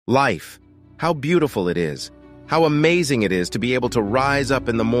Life. How beautiful it is. How amazing it is to be able to rise up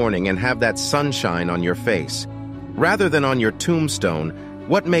in the morning and have that sunshine on your face. Rather than on your tombstone,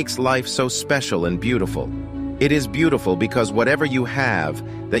 what makes life so special and beautiful? It is beautiful because whatever you have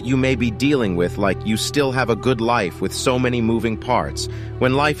that you may be dealing with, like you still have a good life with so many moving parts,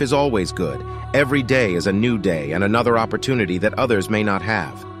 when life is always good, every day is a new day and another opportunity that others may not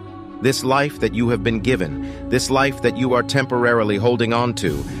have. This life that you have been given, this life that you are temporarily holding on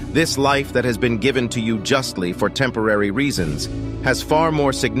to, this life that has been given to you justly for temporary reasons, has far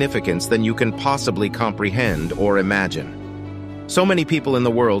more significance than you can possibly comprehend or imagine. So many people in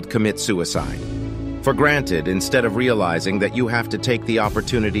the world commit suicide. For granted, instead of realizing that you have to take the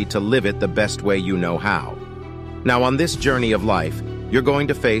opportunity to live it the best way you know how. Now, on this journey of life, you're going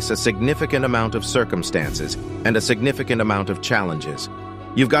to face a significant amount of circumstances and a significant amount of challenges.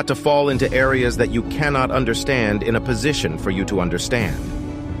 You've got to fall into areas that you cannot understand in a position for you to understand.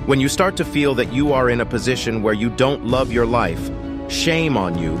 When you start to feel that you are in a position where you don't love your life, shame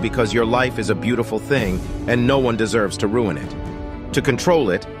on you, because your life is a beautiful thing and no one deserves to ruin it. To control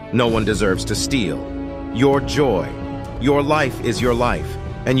it, no one deserves to steal. Your joy. Your life is your life,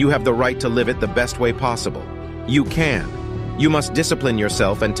 and you have the right to live it the best way possible. You can. You must discipline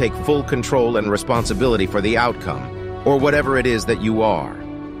yourself and take full control and responsibility for the outcome, or whatever it is that you are.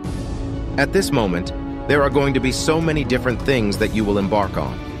 At this moment, there are going to be so many different things that you will embark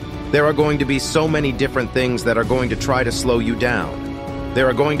on. There are going to be so many different things that are going to try to slow you down. There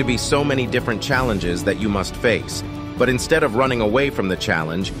are going to be so many different challenges that you must face. But instead of running away from the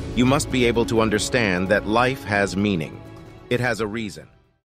challenge, you must be able to understand that life has meaning. It has a reason.